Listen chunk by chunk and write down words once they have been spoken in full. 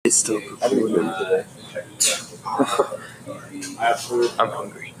It's still recording. I'm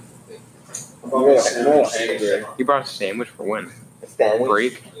hungry. I'm a little angry. You brought a sandwich for when? A sandwich?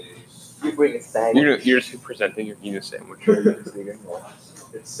 Break? You bring a sandwich. You're just presenting your eating a sandwich.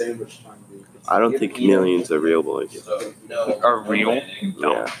 It's sandwich time, dude. I don't think chameleons are real, boys. Are real?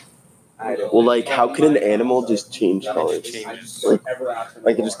 Yeah. Well, like, how can an animal just change colors? Changes.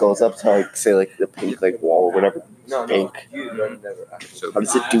 Like it just goes up to, like, say, like, the pink, like, wall or whatever. No, Pink. you don't never ask. So How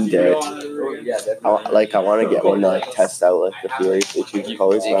does it do that? Oh, yeah, definitely. I want to get one to, like, test out, like, the theory if they change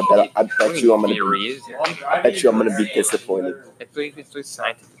colors, and I bet you I'm gonna be disappointed. It's like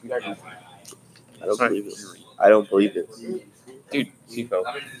scientific. I don't believe it. I don't believe it. Dude, Zico,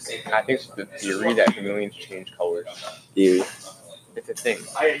 I think it's the theory that chameleons change colors. Theory. It's a thing.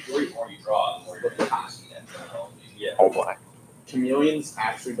 I agree. All black. Chameleons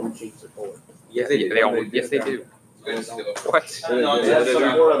actually don't change their color. Yes, they do. Yes, they do. What?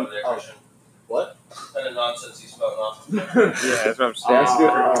 What? Kind of nonsense he's spouting off. Yeah, that's what I'm saying.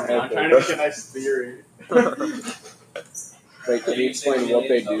 I'm trying to make a nice theory. Wait, can you explain what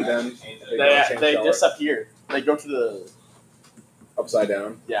they do then? They disappear. They go to the Upside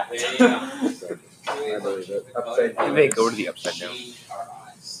down. yeah. I believe it. Upside down. They go to the upside down.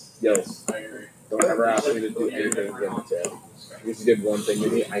 Yo, don't ever ask me to do anything again, Mateo. Because you did one thing to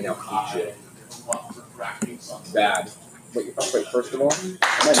me, I now hate you. Bad. Wait, first of all,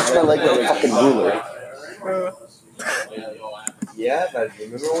 It's not like a fucking ruler. Yeah, but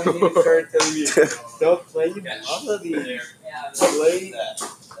remember when you started telling me, stop playing all of these. Play.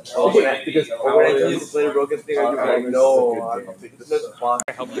 When I told you to play Broken Thing, you were like, no, I don't think this is fun.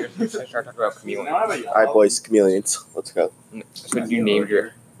 I help you start talking about chameleons. Alright, boys, chameleons. Let's go. So you named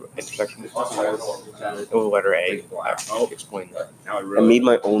your intersection with the letter A. Explain that. I made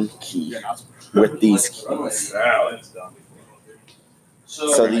my own key with these keys.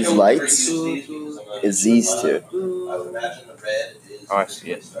 So these lights is these two. Oh, I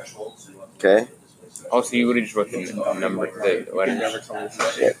see it. Okay? Oh, so you would have just wrote the number, the letters.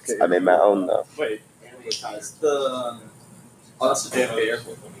 Shit. I made my own though. Wait, that's the JFK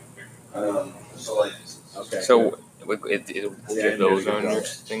airport. okay. So it those on your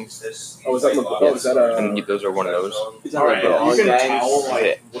things, Oh, is that a? and those are one of those. Alright, you can tell Yeah.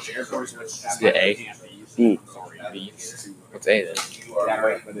 like which airport is which. The A. B. B. What's A then?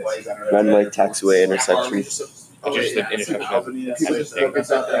 Runway, taxiway, intersection. Just the intersection. People just focus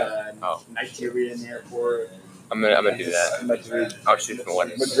on the Oh. Nigerian airport. I'm gonna do that. I'll shoot from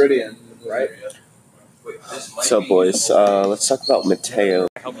letters. Madridian, right? So, boys, let's talk about Mateo.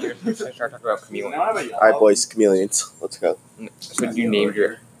 I help you start talking about chameleons. Alright, boys, chameleons. Let's go. So you named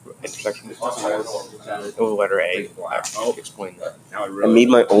your intersection with the letter A. Explain that. I made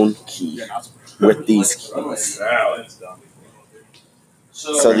my own key with these keys.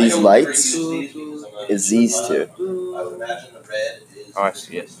 So these lights is these two. Oh, I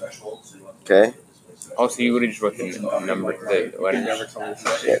see it. Okay? Oh, so you would have just wrote the number, the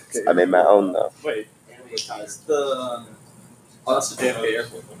letters. Shit. I made my own though. Wait, that's the JFK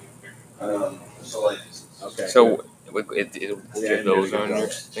airport. Okay. So it those on your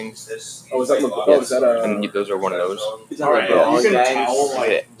things, Oh, is that a? and those are one of those. Alright, you can tell Yeah.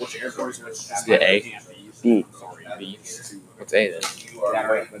 like which airport is which. The A. B. B. What's A then?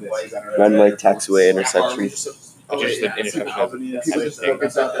 Runway, taxiway, intersection. Just the intersection. People just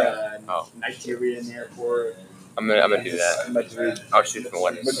focus on the Oh. Nigerian airport. I'm gonna do that. I'll shoot from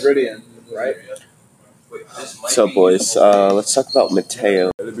letters. Madridian, right? So, boys, let's talk about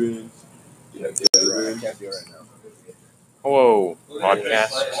Mateo. I can't do it right now. Whoa,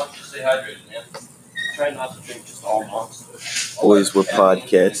 podcast. Try not to drink just all monsters. Boys, we're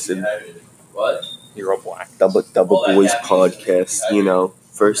podcasting. What? You're all black. Double Boys podcast, you know.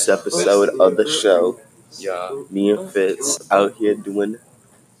 First episode of the show. Yeah. Me and Fitz out here doing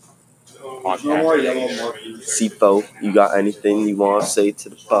Podcast. CFO. You got anything you want to say to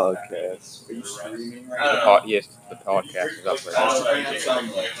the podcast? Are you streaming The right yes, the podcast is up right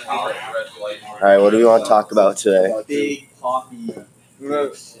now. Alright, what do we want to talk about today? now? Big coffee.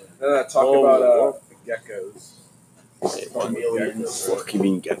 No, talk about geckos. Chameleons. What you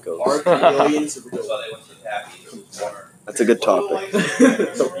mean geckos? Are chameleons real? That's a good topic.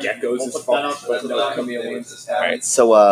 So geckos is fucked, but no chameleons. So,